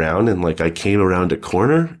walking around, and like I came around a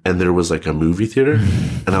corner, and there was like a movie theater,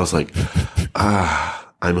 and I was like,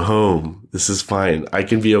 I'm home. This is fine. I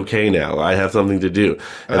can be okay now. I have something to do.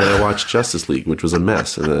 And then I watched Justice League, which was a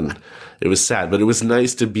mess. And then it was sad, but it was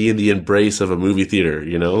nice to be in the embrace of a movie theater,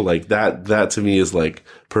 you know, like that to me is like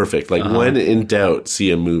perfect. Like when in doubt,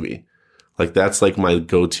 see a movie. Like that's like my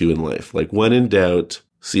go-to in life. Like when in doubt,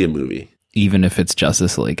 see a movie. Even if it's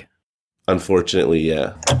Justice League. Unfortunately,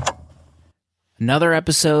 yeah. Another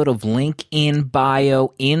episode of Link in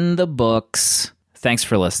Bio in the books. Thanks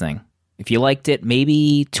for listening. If you liked it,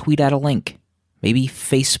 maybe tweet out a link. Maybe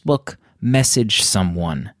Facebook message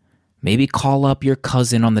someone. Maybe call up your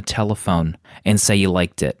cousin on the telephone and say you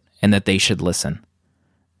liked it and that they should listen.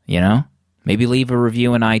 You know? Maybe leave a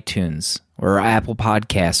review in iTunes or Apple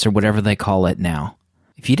Podcasts or whatever they call it now.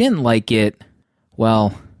 If you didn't like it,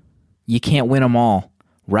 well, you can't win them all,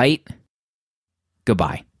 right?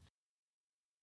 Goodbye.